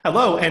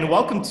Hello, and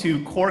welcome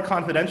to Core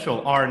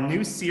Confidential, our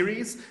new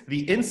series,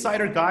 The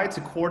Insider Guide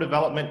to Core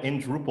Development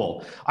in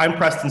Drupal. I'm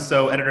Preston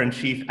So,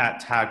 Editor-in-Chief at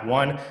Tag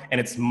One,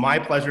 and it's my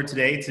pleasure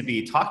today to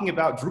be talking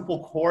about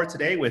Drupal core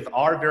today with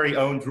our very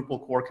own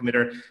Drupal core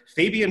committer,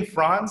 Fabian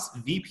Franz,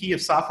 VP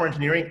of Software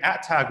Engineering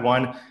at Tag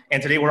One.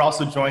 And today we're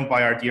also joined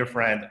by our dear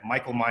friend,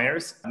 Michael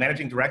Myers,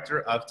 Managing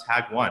Director of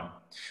Tag One.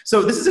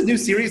 So this is a new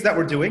series that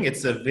we're doing.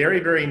 It's a very,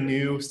 very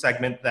new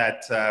segment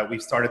that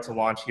we've started to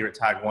launch here at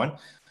Tag One.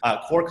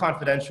 Core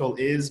Confidential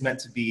is meant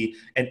to be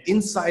an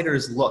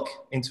insider's look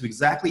into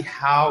exactly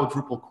how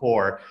Drupal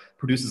core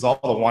produces all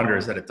the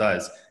wonders that it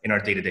does in our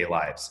day-to-day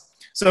lives.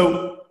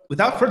 So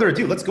without further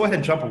ado, let's go ahead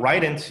and jump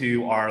right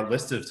into our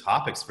list of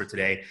topics for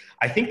today.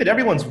 I think that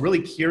everyone's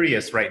really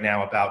curious right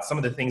now about some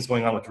of the things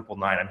going on with Drupal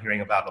 9. I'm hearing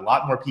about a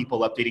lot more people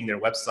updating their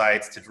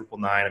websites to Drupal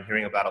 9. I'm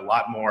hearing about a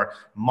lot more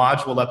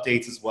module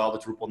updates as well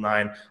to Drupal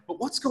 9. But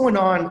what's going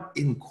on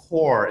in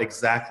core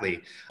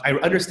exactly? I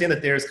understand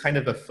that there's kind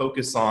of a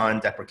focus on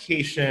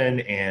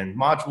deprecation and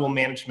module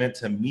management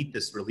to meet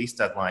this release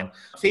deadline.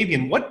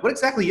 Fabian, what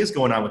exactly is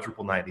going on with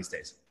Drupal 9 these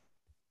days?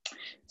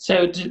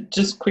 So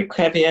just quick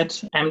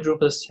caveat, I'm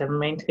Drupal 7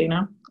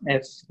 maintainer.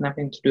 It's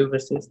nothing to do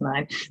with this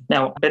 9.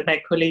 No, but my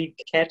colleague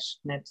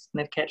Net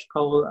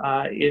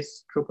Catchpole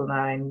is Drupal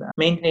 9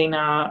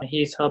 maintainer.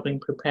 He's helping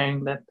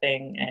preparing that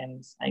thing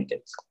and I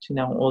get to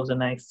know all the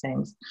nice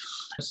things.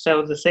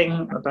 So the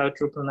thing about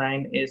Drupal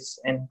 9 is,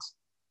 and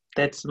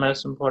that's the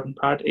most important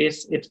part,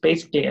 is it's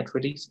basically at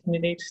release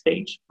candidate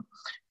stage.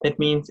 That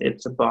means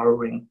it's a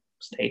borrowing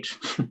stage.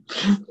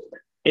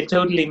 It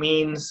totally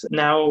means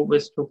now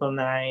with Drupal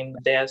 9,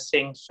 there are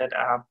things that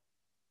are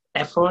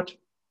effort,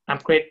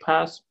 upgrade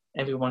paths.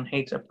 Everyone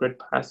hates upgrade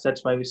paths.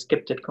 That's why we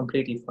skipped it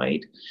completely for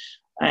 8.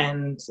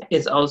 And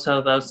it's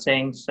also those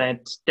things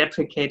that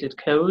deprecated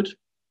code.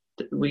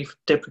 We've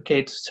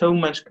deprecated so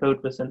much code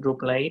within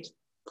Drupal 8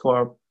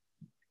 for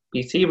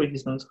PC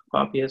reasons,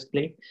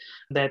 obviously,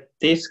 that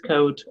this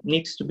code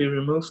needs to be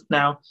removed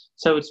now.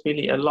 So it's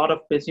really a lot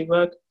of busy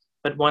work.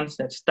 But once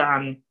that's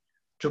done,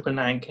 Drupal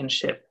 9 can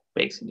ship,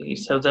 basically.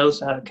 So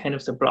those are kind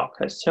of the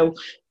blockers. So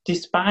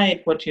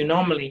despite what you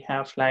normally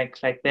have, like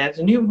there's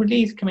a new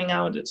release coming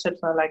out,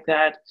 etc., like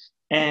that,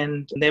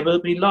 and there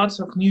will be lots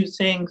of new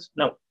things.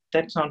 No,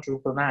 that's not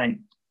Drupal 9.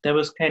 That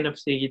was kind of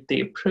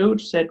the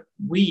approach that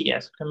we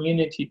as a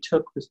community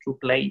took with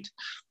Drupal 8,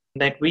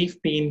 that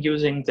we've been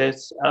using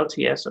this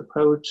LTS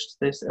approach,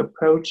 this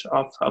approach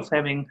of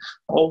having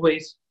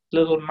always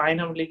little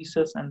minor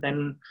releases and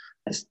then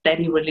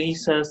steady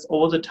releases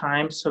all the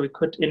time, so we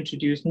could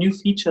introduce new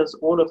features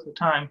all of the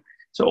time.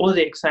 So all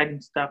the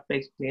exciting stuff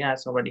basically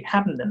has already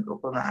happened in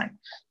Drupal 9,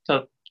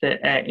 so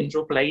in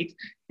Drupal 8.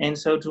 And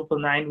so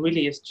Drupal 9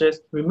 really is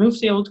just remove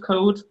the old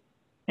code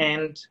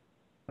and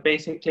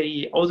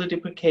basically all the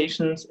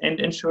deprecations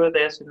and ensure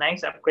there's a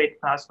nice upgrade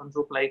path from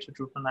Drupal 8 to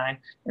Drupal 9,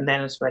 and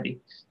then it's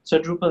ready. So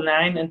Drupal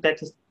 9, and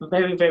that is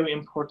very, very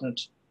important,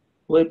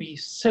 will be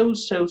so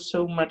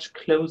much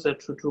closer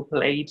to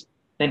Drupal 8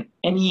 than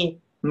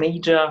any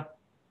major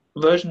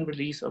version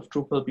release of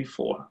Drupal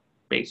before,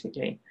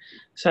 basically.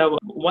 So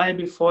while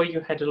before you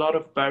had a lot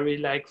of worry,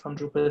 like from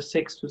Drupal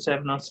 6 to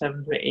 7 or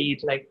 7 to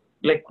 8,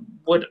 like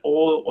what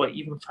all, or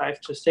even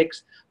 5 to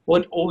 6,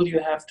 what all you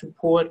have to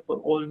port, what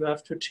all you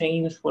have to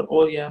change, what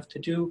all you have to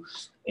do.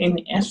 In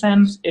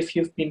essence, if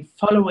you've been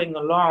following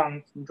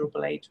along from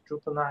Drupal 8 to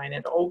Drupal 9,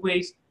 it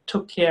always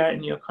took care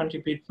in your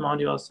contribute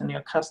modules and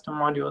your custom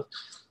modules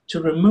to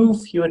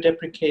remove your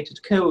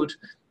deprecated code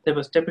that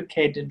was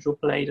deprecated in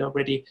Drupal 8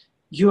 already.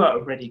 You are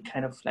already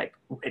kind of like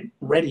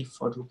ready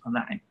for Drupal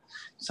 9.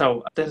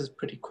 So this is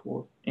pretty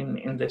cool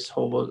in this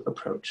whole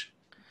approach.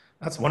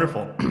 That's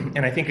wonderful.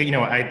 And I think,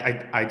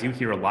 I do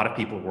hear a lot of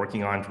people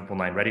working on Drupal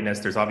 9 readiness.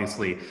 There's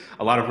obviously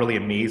a lot of really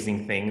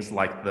amazing things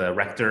like the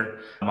Rector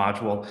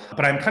module.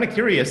 But I'm kind of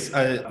curious,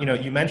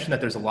 you mentioned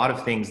that there's a lot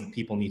of things that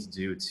people need to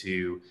do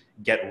to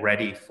get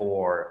ready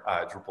for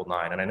Drupal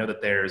 9. And I know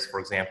that there's, for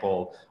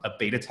example, a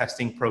beta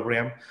testing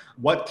program.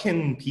 What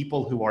can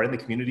people who are in the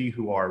community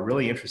who are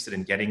really interested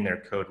in getting their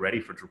code ready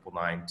for Drupal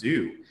 9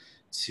 do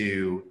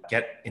to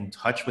get in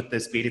touch with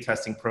this beta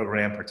testing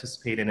program,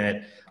 participate in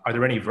it? Are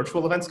there any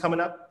virtual events coming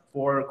up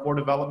for core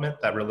development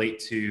that relate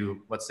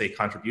to, let's say,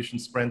 contribution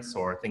sprints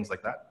or things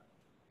like that?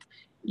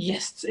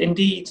 Yes,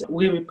 indeed.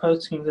 We'll be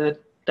posting the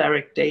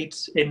direct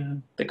dates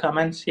in the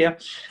comments here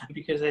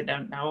because I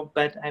don't know,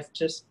 but I've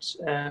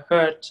just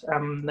heard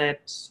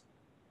that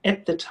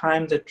at the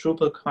time that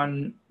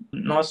DrupalCon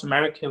North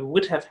America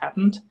would have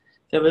happened,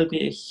 there will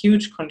be a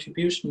huge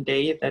contribution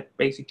day that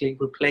basically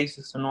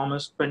replaces the normal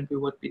sprint we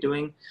would be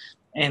doing.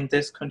 And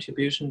this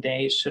contribution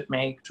day should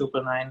make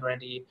Drupal 9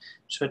 ready,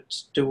 should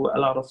do a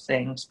lot of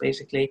things,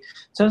 basically.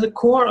 So the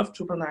core of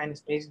Drupal 9 is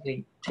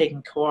basically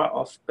taken care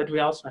of, but we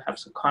also have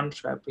the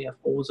contract. We have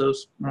all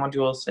those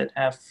modules that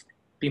have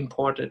been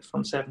ported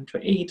from 7 to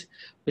 8,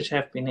 which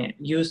have been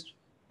used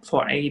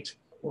for 8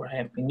 or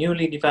have been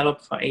newly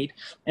developed for 8.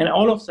 And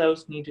all of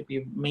those need to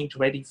be made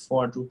ready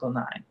for Drupal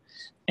 9.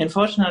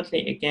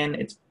 Unfortunately, again,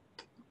 it's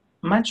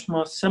much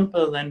more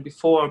simple than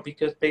before,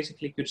 because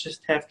basically you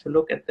just have to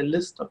look at the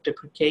list of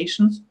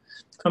deprecations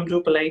from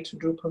Drupal 8 to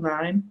Drupal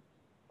 9,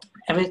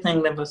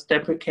 everything that was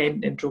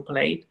deprecated in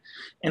Drupal 8,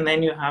 and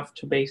then you have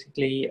to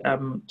basically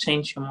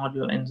change your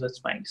module in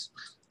this ways.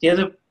 The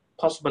other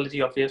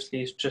possibility,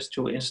 obviously, is just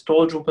to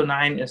install Drupal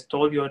 9,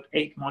 install your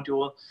 8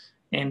 module,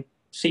 and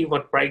see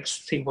what breaks,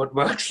 see what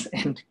works,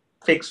 and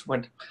fix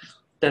what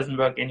doesn't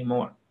work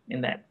anymore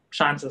in that.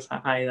 Chances are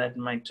high that it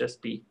might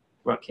just be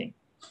working.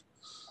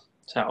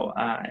 So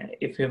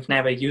if you've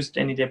never used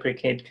any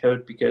deprecated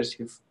code because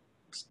you've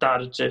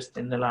started just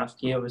in the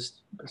last year with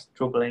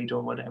Drupal 8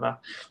 or whatever,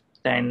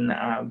 then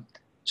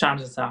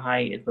chances are high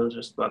it will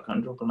just work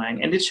on Drupal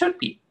 9. And it should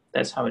be.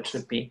 That's how it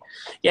should be.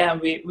 Yeah,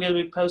 we'll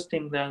be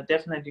posting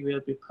definitely we'll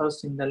be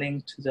posting the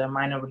link to the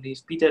minor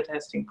release beta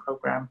testing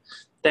program.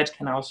 That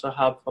can also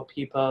help for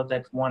people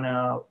that want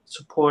to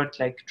support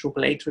like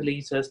Drupal 8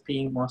 releases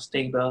being more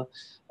stable,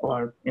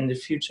 or in the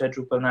future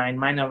Drupal 9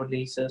 minor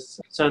releases,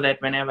 so that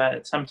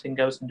whenever something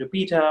goes into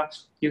beta,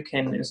 you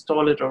can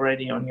install it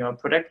already on your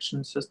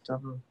production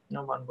system.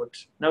 No one would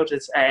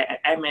notice.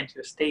 I meant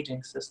your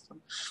staging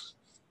system.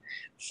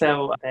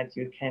 So that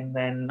you can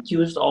then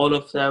use all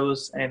of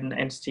those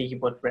and see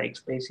what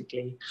breaks,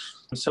 basically.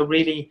 So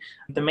really,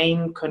 the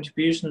main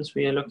contributions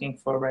we are looking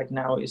for right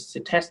now is the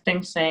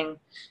testing thing.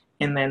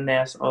 And then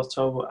there's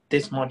also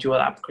this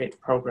module upgrade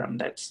program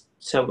that's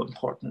so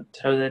important,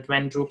 so that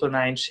when Drupal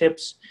 9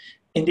 ships,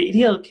 in the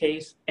ideal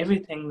case,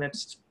 everything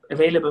that's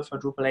available for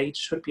Drupal 8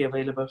 should be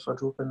available for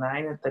Drupal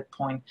 9 at that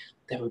point.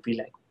 That would be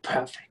like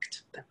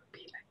perfect. That would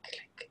be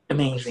like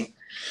amazing.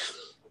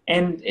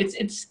 And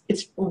it's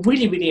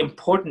really, really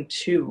important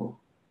too,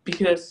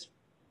 because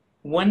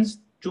once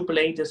Drupal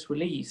 8 is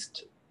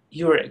released,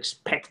 you're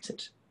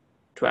expected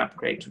to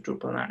upgrade to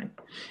Drupal 9.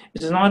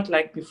 It's not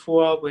like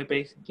before, where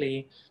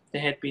basically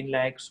there had been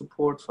like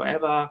support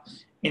forever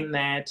in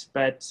that,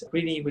 but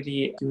really,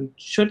 really, you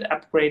should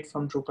upgrade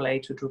from Drupal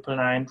 8 to Drupal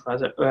 9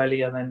 rather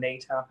earlier than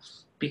later,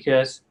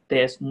 because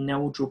there's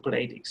no Drupal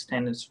 8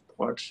 extended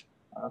support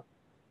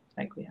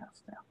like we have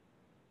now.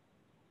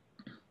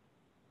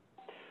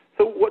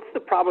 So what's the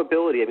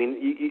probability? I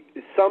mean,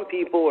 some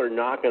people are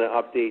not going to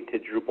update to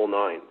Drupal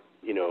 9.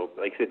 You know,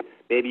 like I said,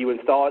 maybe you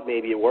install it,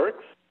 maybe it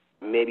works.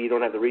 Maybe you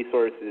don't have the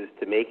resources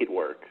to make it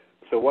work.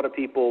 So what are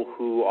people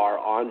who are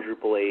on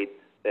Drupal 8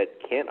 that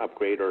can't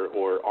upgrade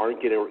or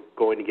aren't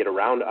going to get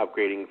around to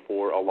upgrading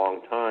for a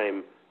long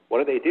time? What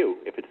do they do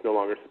if it's no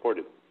longer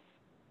supported?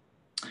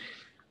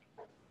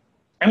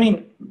 I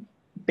mean,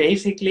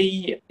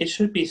 basically, it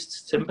should be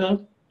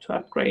simple to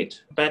upgrade,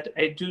 but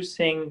I do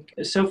think,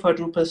 so for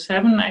Drupal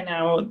 7, I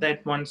know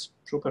that once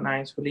Drupal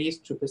 9 is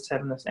released, Drupal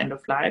 7 is end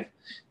of life.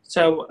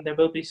 So there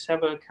will be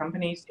several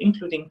companies,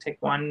 including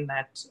Tech1,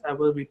 that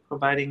will be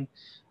providing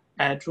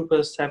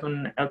Drupal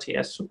 7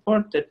 LTS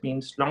support. That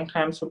means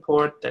long-time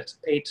support. That's a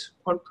paid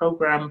support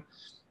program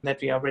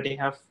that we already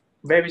have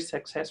very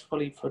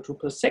successfully for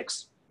Drupal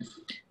 6.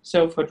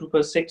 So for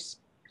Drupal 6,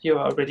 you're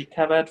already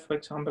covered. For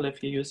example,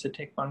 if you use the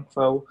Tech1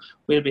 Quo,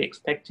 we'll be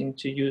expecting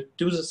to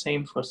do the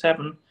same for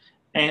 7.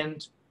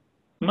 And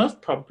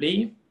most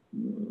probably,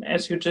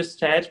 as you just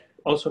said,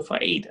 also for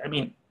 8. I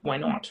mean, why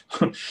not?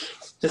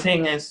 The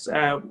thing is,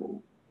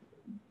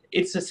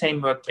 it's the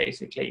same work,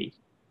 basically.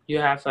 You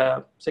have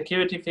a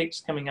security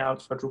fix coming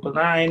out for Drupal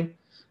 9.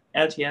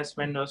 LTS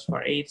vendors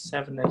for 8,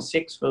 7, and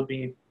 6 will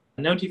be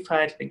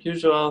notified, like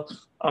usual,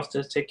 of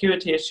the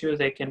security issue.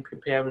 They can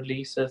prepare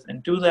releases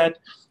and do that.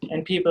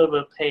 And people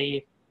will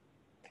pay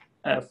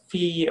a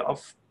fee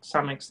of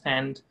some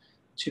extent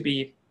to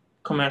be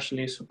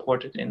commercially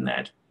supported in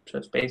that. So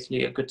it's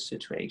basically a good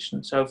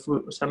situation. So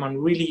if someone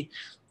really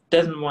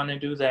doesn't want to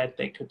do that,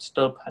 they could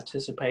still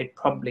participate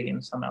probably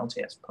in some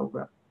LTS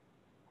program.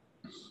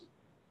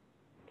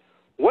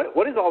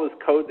 What is all this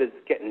code that's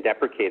getting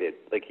deprecated?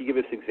 Like, can you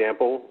give us an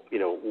example? You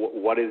know,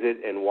 what is it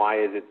and why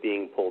is it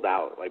being pulled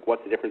out? Like,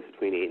 what's the difference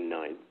between 8 and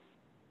 9?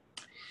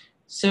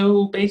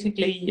 So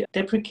basically,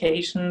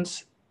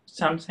 deprecations,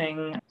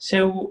 something.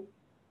 So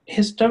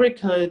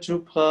historical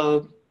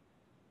Drupal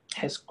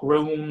has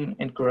grown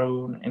and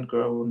grown and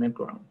grown and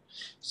grown.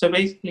 So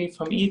basically,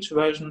 from each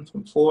version,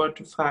 from 4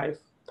 to 5,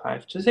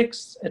 5 to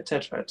 6,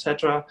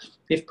 etc.,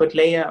 we've put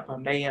layer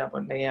upon layer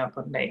upon layer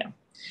upon layer.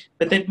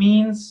 But that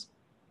means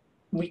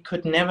we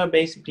could never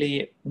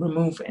basically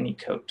remove any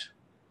code.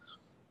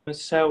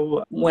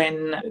 So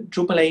when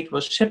Drupal 8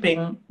 was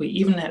shipping, we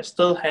even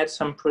still had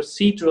some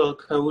procedural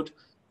code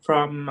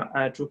from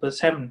Drupal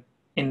 7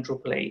 in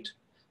Drupal 8.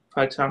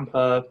 For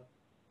example,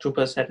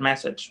 Drupal set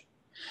message.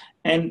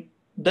 And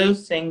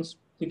those things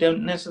we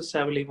don't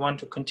necessarily want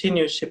to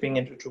continue shipping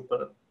into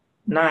Drupal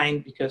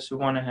 9 because we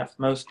want to have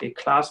mostly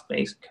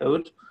class-based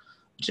code,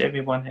 which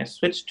everyone has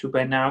switched to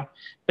by now.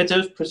 But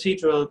those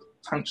procedural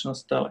functions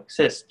still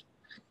exist.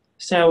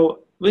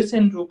 So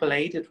within Drupal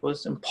 8, it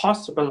was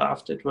impossible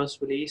after it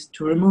was released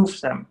to remove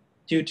them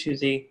due to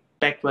the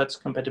backwards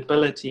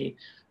compatibility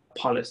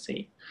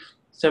policy.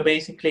 So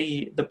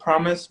basically, the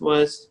promise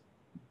was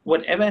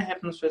whatever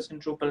happens within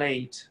Drupal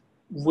 8,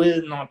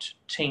 will not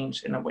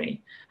change in a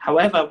way.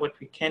 However, what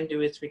we can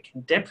do is we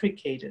can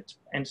deprecate it.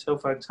 And so,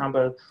 for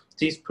example,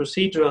 these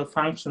procedural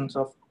functions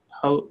of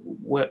how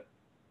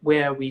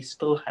where we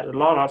still had a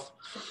lot of,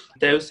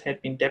 those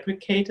had been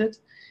deprecated.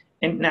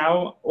 And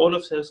now all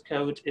of those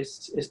code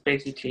is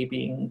basically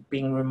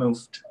being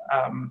removed.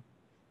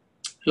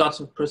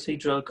 Lots of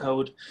procedural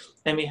code.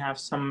 Then we have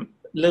some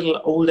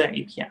little older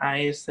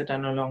APIs that are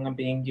no longer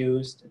being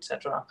used,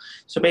 etc.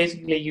 So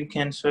basically you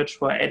can search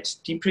for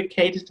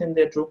deprecated in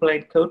the Drupal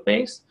 8 code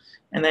base,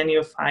 and then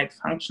you find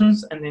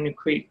functions, and then you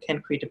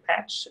can create a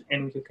patch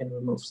and you can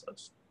remove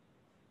those.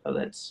 So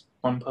that's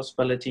one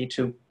possibility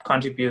to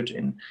contribute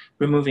in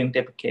removing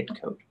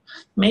deprecated code.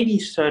 Maybe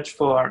search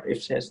for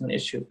if there's an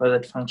issue for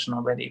that function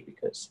already,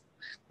 because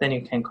then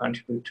you can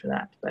contribute to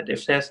that. But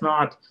if there's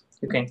not,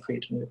 you can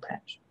create a new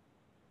patch.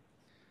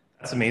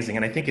 That's amazing.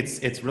 And I think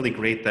it's really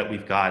great that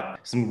we've got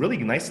some really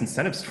nice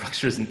incentive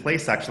structures in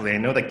place, actually. I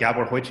know that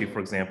Gabor Hojci, for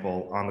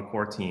example, on the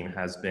core team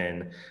has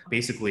been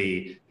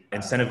basically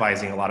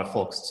incentivizing a lot of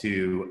folks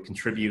to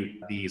contribute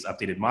these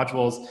updated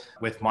modules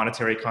with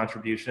monetary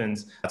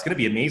contributions. It's going to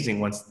be amazing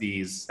once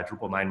these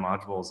Drupal 9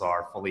 modules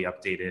are fully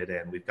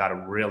updated and we've got a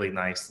really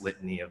nice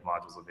litany of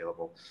modules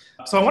available.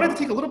 So I wanted to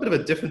take a little bit of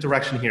a different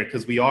direction here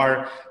because we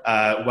are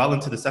well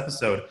into this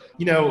episode.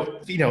 You know,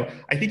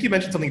 I think you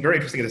mentioned something very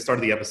interesting at the start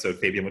of the episode,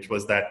 Fabian, which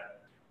was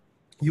that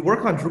you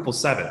work on Drupal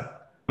 7.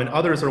 And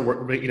others are,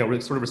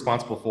 sort of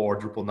responsible for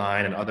Drupal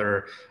 9 and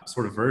other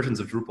sort of versions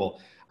of Drupal.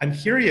 I'm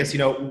curious,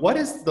 what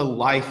is the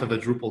life of a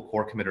Drupal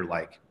core committer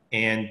like?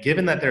 And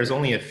given that there's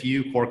only a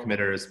few core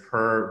committers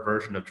per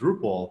version of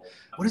Drupal,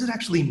 what does it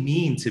actually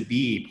mean to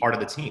be part of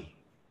the team?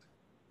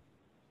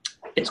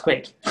 It's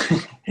great,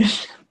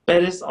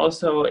 but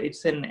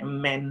it's an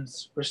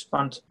immense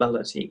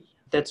responsibility.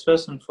 That's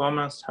first and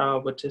foremost how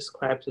I would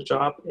describe the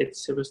job.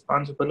 It's a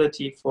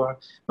responsibility for,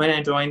 when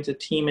I joined the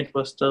team, it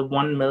was still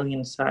 1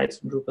 million sites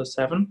in Drupal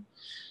 7.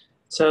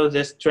 So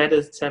this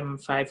dreaded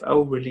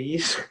 7.5.0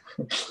 release,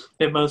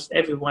 where most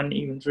everyone,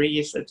 even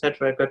Dries,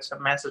 etc., got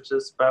some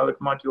messages about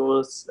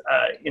modules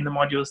in the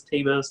modules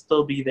table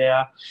still be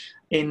there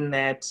in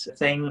that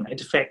thing.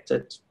 It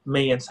affected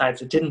million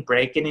sites. It didn't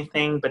break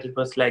anything, but it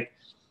was like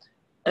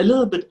a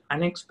little bit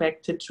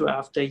unexpected to,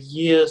 after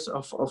years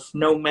of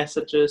no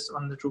messages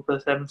on the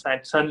Drupal 7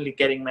 side, suddenly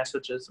getting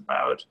messages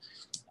about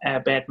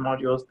bad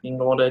modules being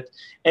loaded.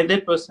 And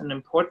that was an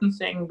important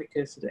thing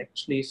because it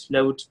actually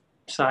slowed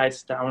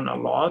size down a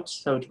lot,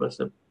 so it was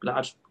a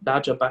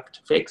larger bug to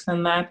fix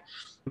in that,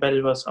 but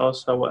it was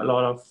also a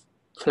lot of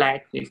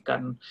flag we've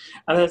gotten.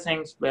 Other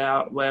things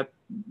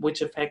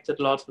which affected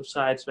lots of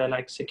sites were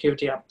like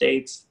security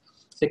updates,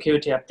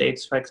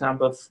 for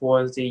example,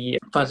 for the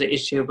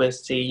issue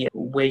with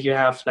where you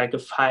have like a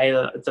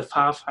file, the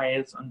FAR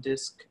files on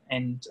disk,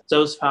 and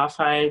those FAR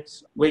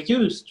files were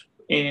used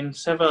in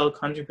several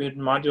contributed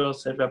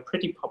modules that were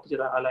pretty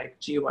popular, like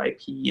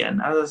GUIP and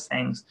other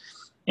things.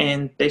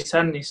 And they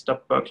suddenly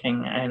stopped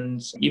working.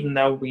 And even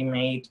though we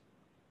made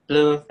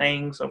little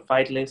things of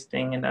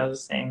whitelisting and other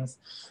things,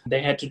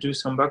 they had to do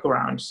some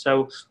workarounds.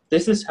 So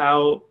this is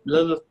how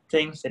little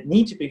things that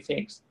need to be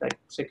fixed, like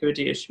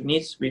security issue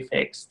needs to be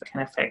fixed,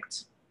 can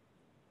affect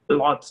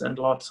lots and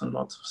lots and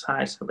lots of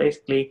sites. So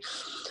basically,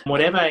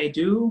 whatever I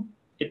do,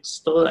 it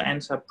still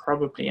ends up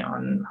probably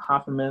on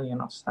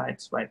 500,000 of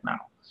sites right now,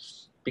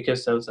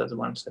 because those are the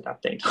ones that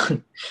update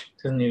to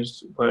the new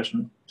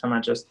version. Some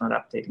are just not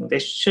updating. They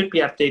should be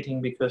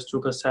updating because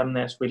Drupal 7,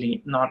 there's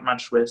really not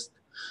much risk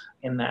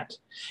in that.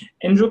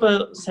 In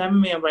Drupal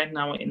 7, we are right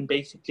now in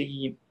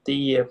basically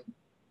the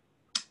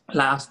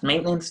last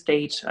maintenance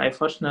stage. I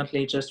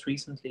fortunately just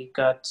recently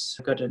got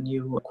a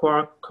new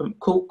core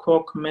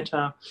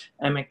committer,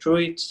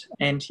 McDruid,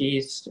 and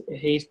he's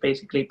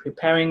basically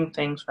preparing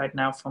things right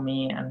now for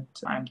me, and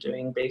I'm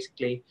being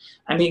basically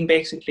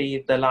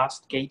the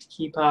last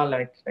gatekeeper,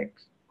 like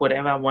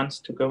whatever wants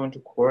to go into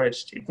core, it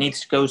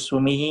needs to go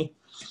through me.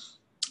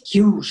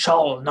 You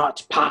shall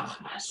not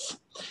pass.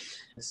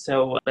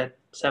 So, but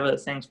several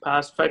things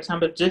passed. For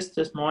example, just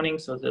this morning,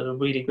 so there's a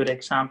really good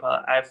example,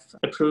 I've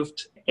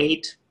approved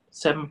 8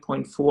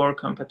 7.4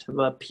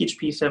 compatible,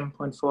 PHP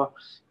 7.4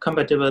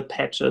 compatible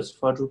patches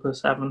for Drupal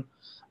 7,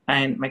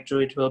 and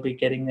McDruid will be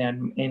getting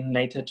them in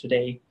later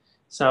today.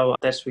 So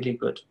that's really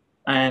good.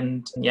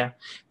 And yeah,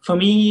 for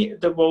me,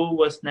 the role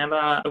was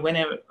never, when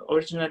I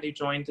originally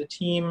joined the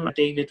team,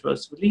 David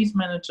was release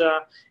manager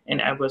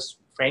and I was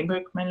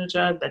framework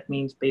manager. That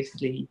means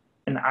basically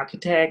an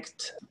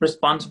architect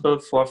responsible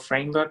for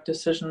framework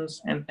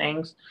decisions and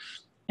things.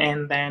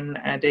 And then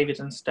David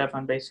and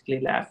Stefan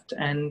basically left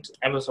and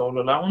I was all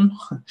alone.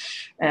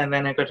 And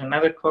then I got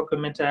another core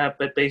committer,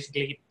 but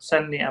basically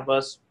suddenly I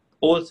was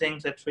all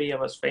things at 3. I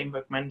was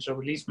framework manager,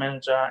 release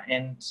manager,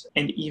 and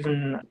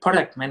even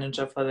product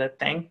manager for that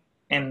thing.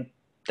 And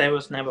that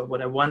was never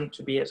what I wanted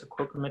to be as a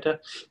core committer,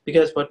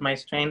 because what my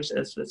strength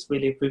is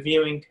really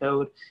reviewing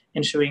code,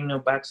 ensuring no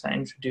bugs are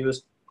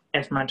introduced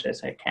as much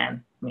as I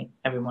can. I mean,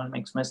 everyone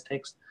makes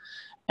mistakes.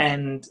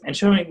 And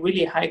ensuring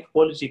really high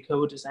quality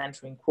code is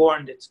entering core,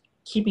 and it's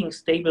keeping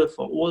stable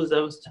for all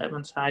those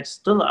 7 sites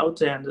still out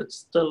there, and it's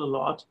still a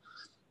lot,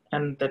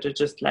 and that are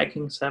just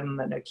liking 7,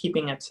 that are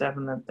keeping at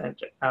 7, and that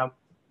are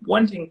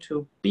wanting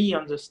to be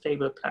on the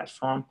stable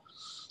platform,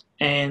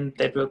 and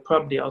that will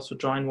probably also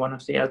join one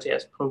of the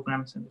LTS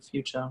programs in the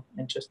future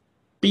and just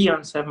be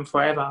on 7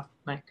 forever.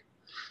 Like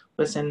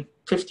within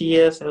 50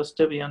 years, they'll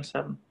still be on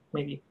 7,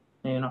 maybe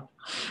not.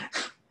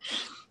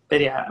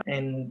 But yeah,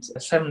 and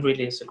 7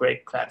 really is a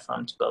great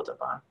platform to build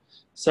upon.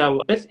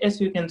 So as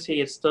you can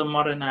see, it's still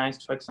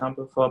modernized, for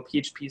example, for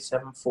PHP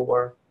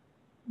 7.4.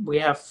 We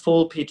have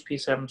full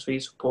PHP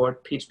 7.3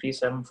 support, PHP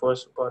 7.4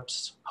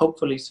 supports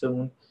hopefully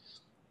soon.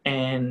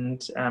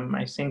 And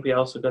I think we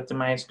also got the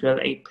MySQL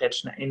 8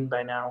 patch in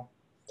by now.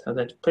 So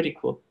that's pretty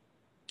cool.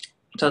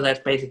 So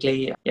that's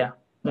basically,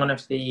 one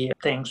of the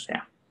things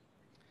there.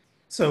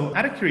 So,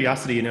 out of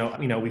curiosity,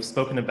 we've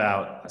spoken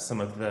about some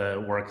of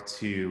the work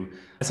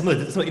some of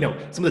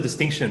the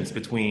distinctions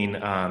between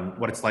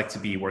what it's like to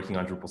be working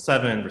on Drupal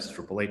 7 versus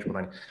Drupal 8, Drupal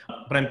 9.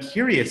 But I'm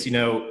curious,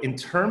 in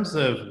terms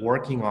of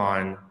working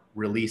on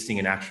releasing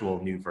an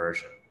actual new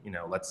version,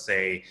 let's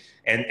say,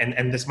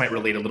 and this might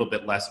relate a little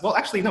bit less. Well,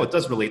 actually, no, it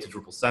does relate to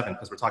Drupal 7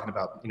 because we're talking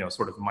about,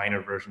 sort of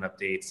minor version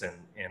updates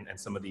and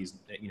some of these,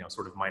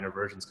 sort of minor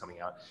versions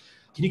coming out.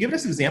 Can you give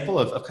us an example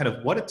of kind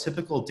of what a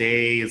typical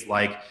day is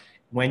like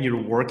when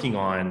you're working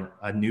on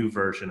a new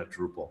version of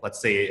Drupal? Let's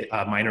say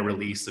a minor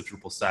release of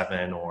Drupal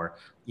 7 or,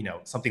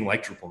 something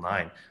like Drupal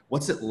 9.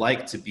 What's it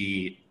like to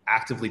be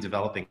actively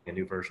developing a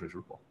new version of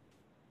Drupal?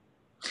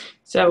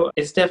 So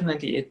it's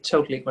definitely a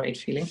totally great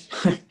feeling.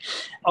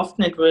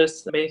 Often it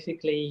was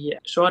basically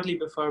shortly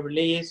before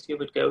release, you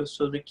would go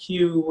through the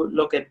queue,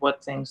 look at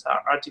what things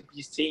are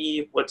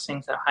RTBC, what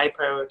things are high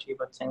priority,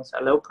 what things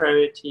are low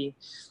priority,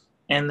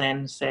 and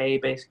then say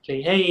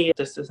basically, hey,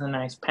 this is a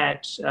nice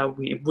patch.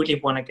 We really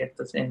want to get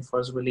this in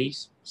for the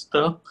release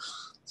still.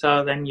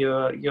 So then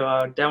you're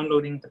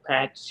downloading the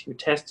patch, you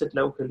test it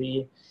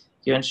locally,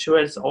 you ensure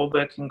it's all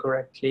working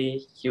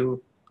correctly,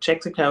 you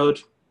check the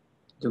code,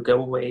 you go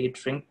away,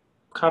 drink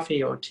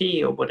coffee or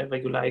tea or whatever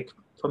you like.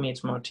 For me,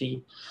 it's more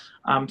tea,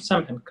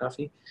 sometimes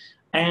coffee.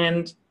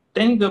 And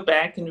then you go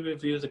back and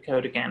review the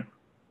code again.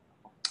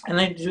 And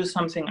then you do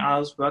something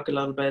else, work a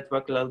little bit.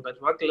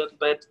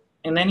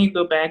 And then you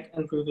go back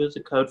and review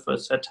the code for a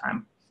third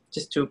time,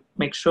 just to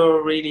make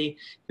sure really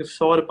you've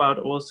thought about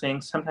all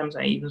things. Sometimes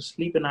I even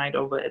sleep a night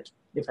over it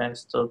if I have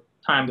still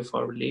time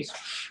before release.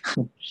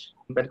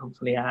 But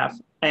hopefully I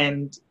have.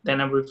 And then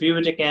I review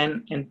it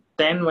again. And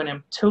then when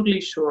I'm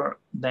totally sure,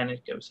 then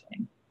it goes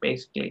in,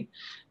 basically.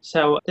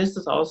 So this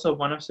is also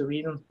one of the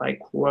reasons why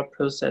core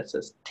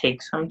processes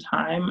take some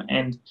time.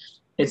 And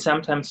it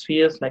sometimes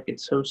feels like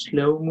it's so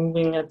slow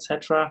moving,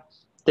 etc.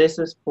 This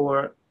is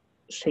for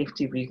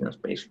safety reasons,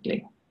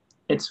 basically.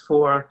 It's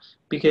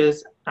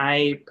because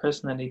I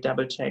personally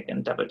double check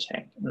in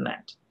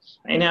that.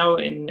 I know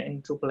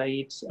in Drupal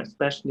 8,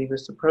 especially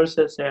with the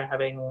process they're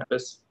having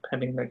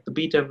like the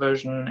beta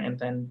version and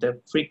then the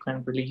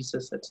frequent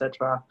releases,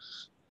 etc.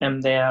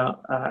 And they're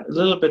a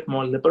little bit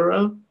more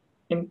liberal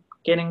in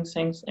getting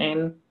things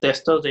in. They're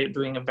still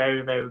doing a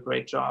very, very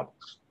great job,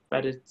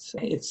 but it's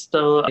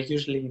still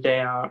usually they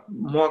are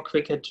more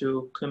quicker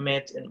to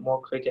commit and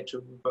more quicker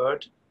to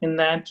revert in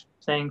that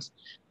things.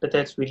 But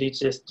that's really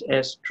just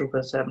as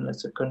Drupal 7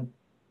 is a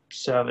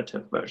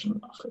conservative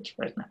version of it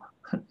right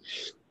now.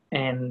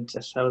 And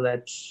so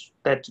that's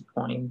the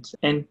point.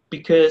 And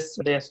because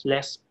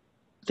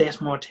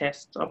there's more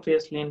tests,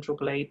 obviously, in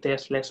Drupal 8,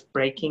 there's less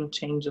breaking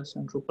changes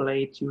in Drupal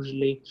 8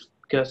 usually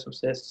because of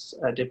this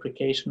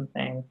deprecation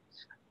thing.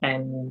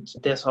 And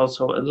there's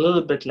also a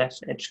little bit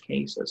less edge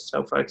cases.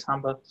 So, for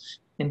example,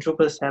 in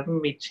Drupal 7,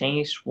 we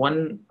changed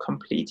one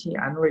completely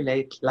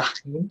unrelated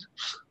plugin,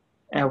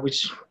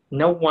 which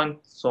no one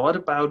thought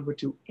about would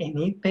do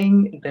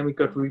anything. And then we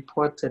got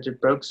reports that it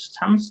broke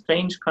some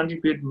strange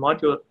contribute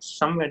module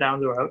somewhere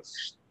down the road.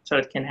 So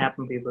it can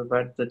happen, people,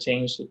 but the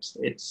change,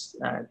 it's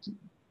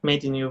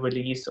made a new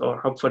release, or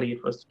hopefully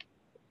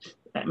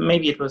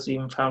maybe it was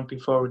even found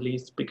before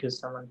release because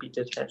someone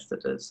beta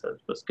tested it, so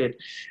it was good.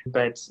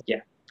 But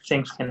yeah,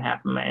 things can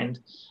happen. And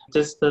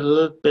just a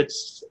little bit,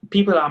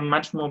 people are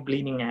much more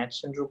bleeding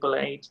edge in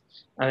Drupal 8.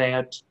 They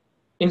are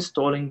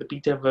installing the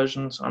beta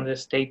versions on their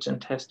stage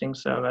and testing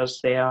servers.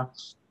 They are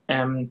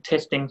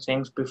testing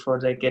things before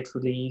they get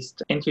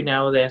released. And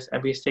there's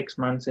every 6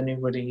 months a new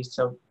release,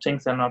 so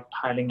things are not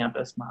piling up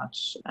as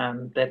much.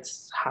 And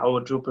that's how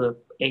Drupal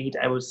 8,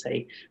 I would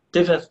say,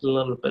 differs a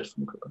little bit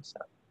from Drupal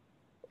 7.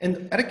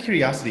 And out of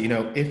curiosity,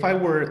 if I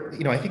were,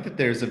 I think that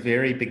there's a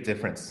very big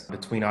difference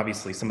between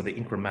obviously some of the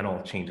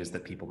incremental changes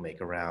that people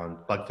make around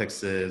bug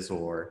fixes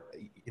or,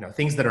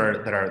 things that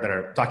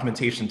are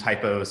documentation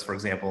typos, for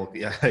example,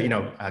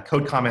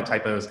 code comment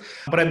typos.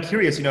 But I'm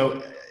curious,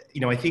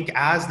 I think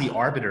as the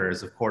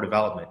arbiters of core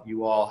development,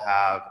 you all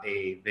have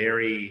a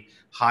very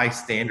high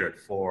standard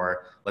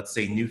for, let's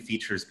say, new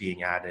features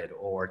being added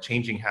or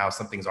changing how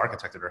something's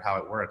architected or how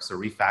it works or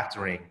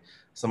refactoring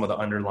some of the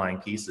underlying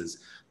pieces.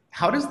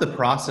 How does the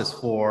process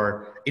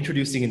for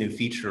introducing a new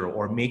feature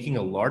or making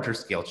a larger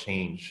scale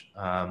change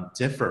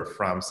differ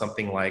from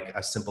something like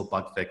a simple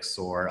bug fix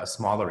or a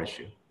smaller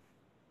issue?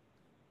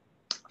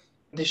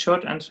 The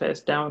short answer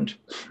is don't.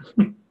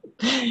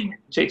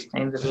 To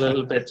explain this a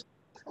little bit.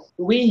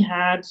 We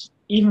had,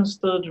 even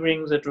still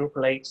during the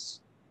Drupal 8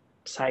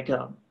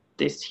 cycle,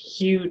 these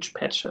huge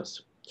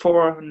patches,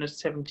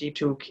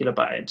 472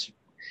 kilobytes,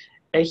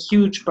 a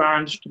huge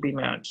branch to be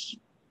merged,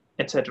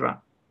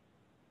 etc.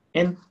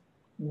 And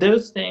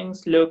those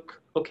things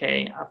look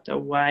okay after a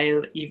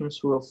while, even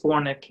through a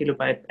 400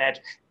 kilobyte patch.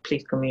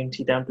 Please,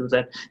 community, don't do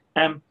that.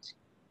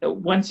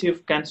 Once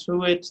you've gone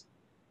through it,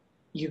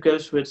 you go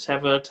through it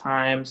several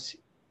times,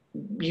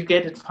 you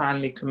get it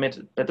finally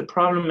committed. But the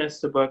problem is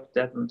the work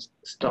doesn't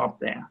stop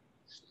there.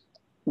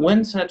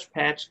 One such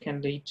patch can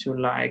lead to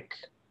like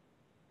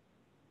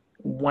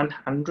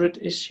 100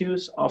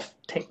 issues of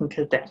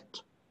technical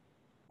debt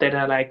that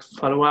are like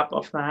follow-up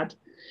of that.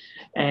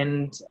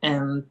 And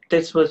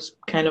this was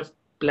kind of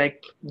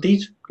like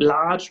these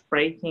large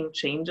breaking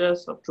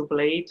changes of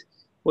Drupal 8,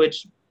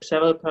 which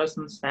several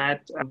persons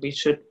said we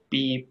should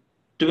be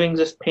doing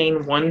this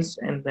pain once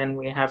and then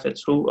we have it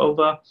through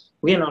over.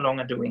 We are no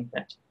longer doing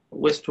that.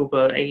 With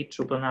Drupal 8,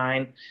 Drupal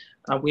 9,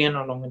 we are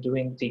no longer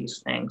doing these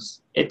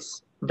things.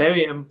 It's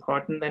very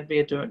important that we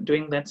are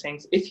doing that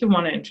things. If you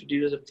want to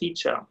introduce a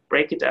feature,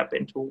 break it up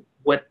into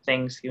what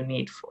things you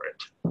need for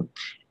it.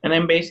 And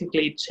then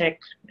basically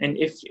check, and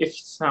if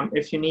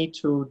you need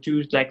to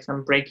do like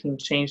some breaking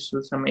change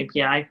to some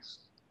API,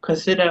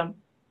 consider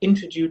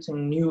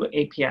introducing new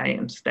API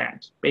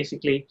instead.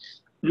 Basically,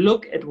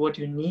 look at what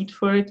you need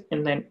for it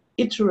and then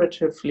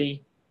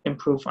iteratively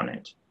improve on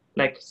it.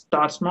 Like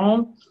start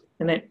small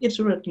and then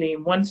iteratively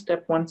one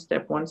step,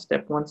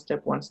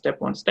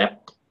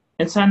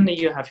 and suddenly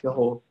you have your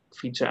whole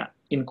feature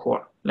in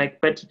core.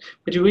 But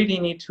you really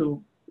need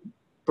to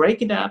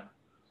break it up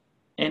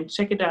and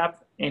check it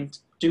up and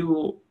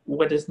do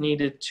what is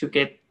needed to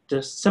get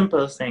the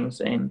simple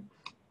things in.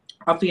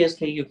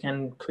 Obviously, you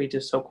can create a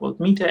so-called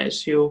meta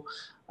issue,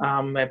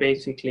 where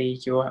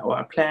basically or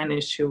a plan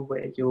issue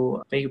where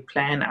you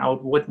plan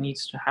out what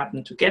needs to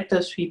happen to get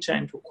this feature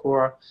into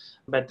core.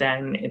 But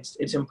then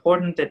it's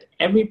important that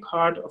every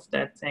part of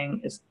that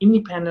thing is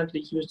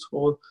independently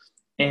useful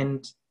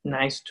and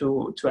nice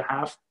to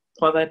have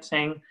for that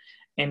thing.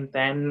 And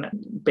then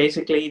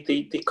basically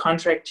the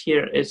contract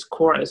here is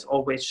core is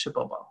always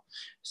shippable.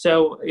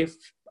 So if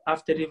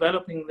after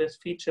developing this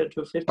feature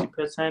to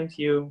 50%,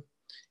 you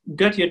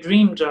got your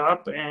dream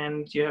job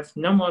and you have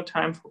no more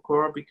time for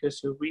core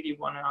because you really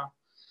want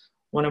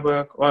to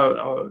work,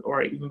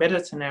 or even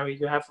better scenario,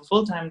 you have a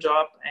full-time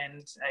job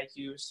and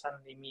you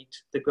suddenly meet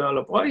the girl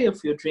or boy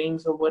of your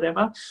dreams or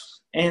whatever,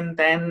 and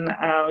then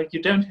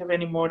you don't have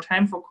any more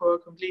time for core,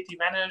 completely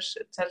vanished,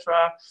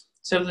 etc.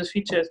 So this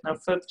feature is now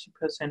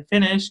 50%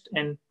 finished,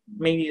 and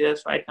maybe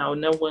there's right now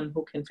no one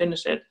who can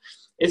finish it.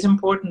 It's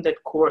important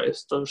that core is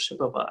still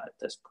shippable at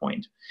this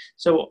point.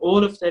 So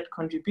all of that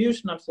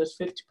contribution of this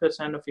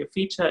 50% of your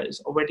feature is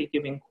already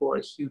giving core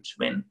a huge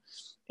win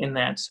in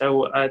that.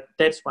 So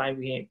that's why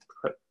we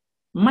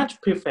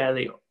much prefer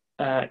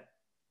the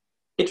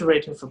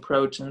iterative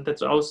approach. And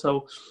that's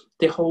also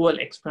the whole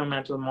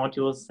experimental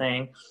module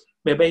thing,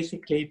 where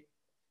basically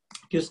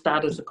you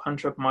start as a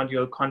contrib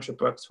module, contrib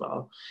works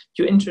well.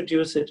 You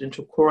introduce it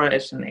into core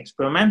as an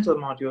experimental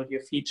module,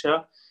 your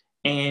feature.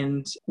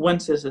 And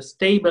once this is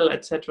stable,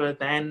 etc.,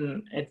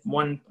 then at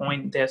one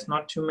point there's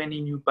not too many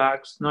new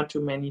bugs, not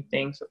too many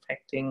things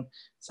affecting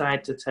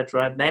sites,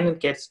 etc. Then it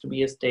gets to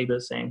be a stable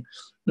thing.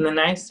 And the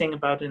nice thing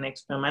about an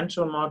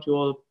experimental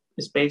module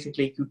is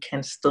basically you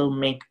can still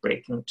make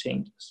breaking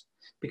changes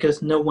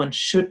because no one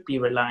should be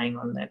relying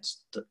on that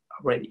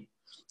already.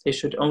 They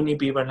should only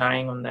be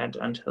relying on that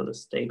until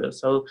it's stable.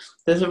 So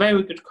there's a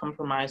very good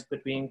compromise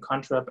between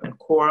contrib and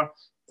core,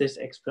 this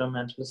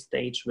experimental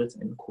stage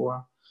within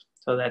core.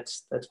 So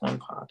that's one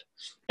part.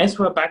 As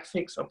for a bug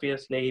fix,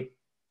 obviously,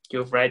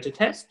 you write a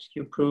test,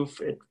 you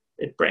prove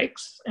it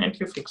breaks, and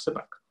you fix the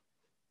bug.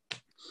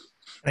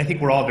 I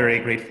think we're all very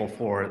grateful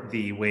for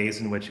the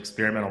ways in which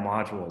experimental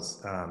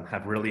modules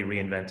have really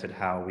reinvented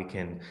how we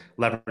can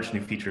leverage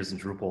new features in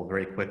Drupal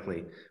very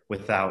quickly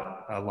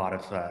without a lot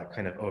of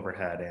kind of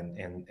overhead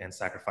and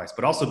sacrifice,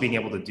 but also being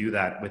able to do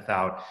that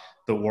without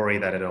the worry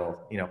that it'll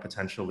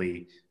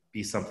potentially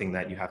be something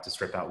that you have to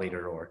strip out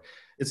later, or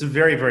it's a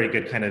very, very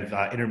good kind of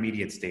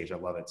intermediate stage. I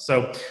love it.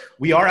 So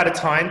we are out of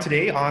time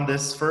today on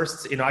this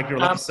first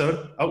inaugural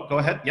episode. Oh, go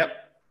ahead. Yep.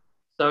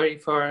 Sorry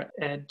for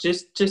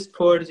just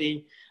for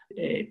the,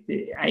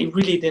 I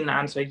really didn't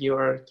answer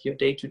your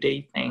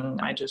day-to-day thing.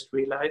 I just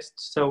realized.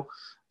 So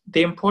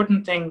the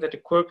important thing that the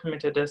core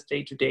committer does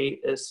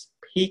day-to-day is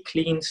he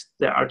cleans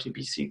the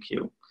RTBC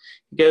queue.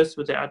 He goes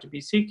through the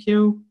RTBC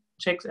queue,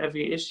 checks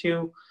every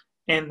issue,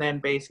 and then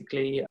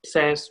basically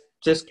says,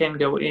 this can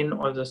go in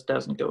or this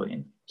doesn't go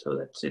in. So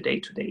that's the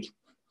day-to-day.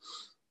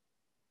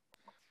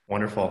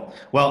 Wonderful.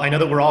 Well, I know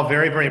that we're all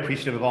very, very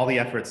appreciative of all the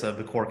efforts of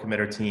the Core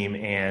Committer team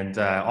and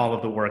all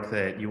of the work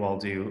that you all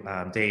do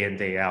day in,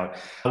 day out.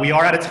 We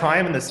are out of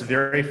time in this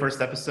very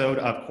first episode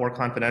of Core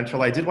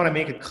Confidential. I did want to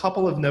make a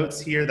couple of notes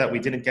here that we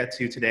didn't get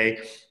to today.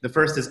 The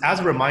first is,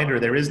 as a reminder,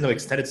 there is no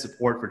extended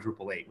support for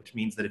Drupal 8, which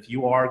means that if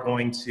you are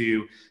going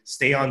to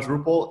stay on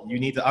Drupal, you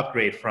need to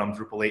upgrade from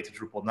Drupal 8 to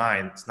Drupal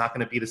 9. It's not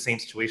going to be the same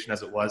situation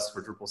as it was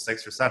for Drupal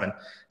 6 or 7.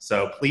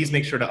 So please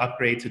make sure to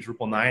upgrade to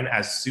Drupal 9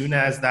 as soon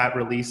as that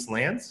release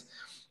lands.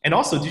 And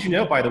also, did you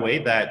know, by the way,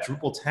 that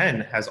Drupal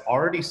 10 has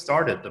already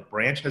started? The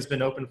branch has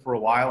been open for a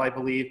while, I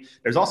believe.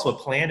 There's also a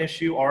plan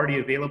issue already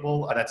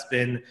available that's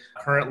been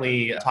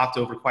currently talked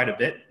over quite a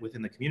bit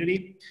within the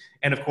community.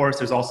 And of course,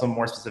 there's also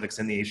more specifics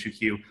in the issue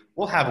queue.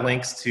 We'll have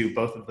links to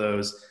both of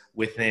those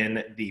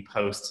within the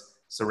post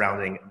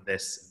surrounding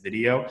this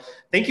video.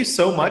 Thank you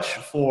so much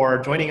for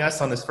joining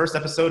us on this first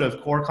episode of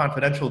Core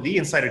Confidential, the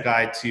insider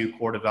guide to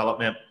core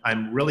development.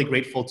 I'm really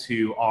grateful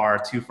to our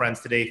two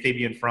friends today,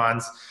 Fabian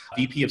Franz,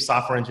 VP of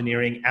Software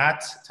Engineering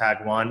at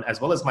Tag1,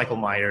 as well as Michael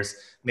Myers,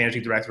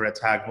 Managing Director at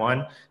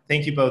Tag1.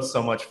 Thank you both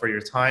so much for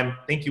your time.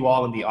 Thank you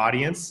all in the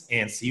audience,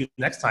 and see you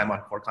next time on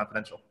Core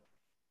Confidential.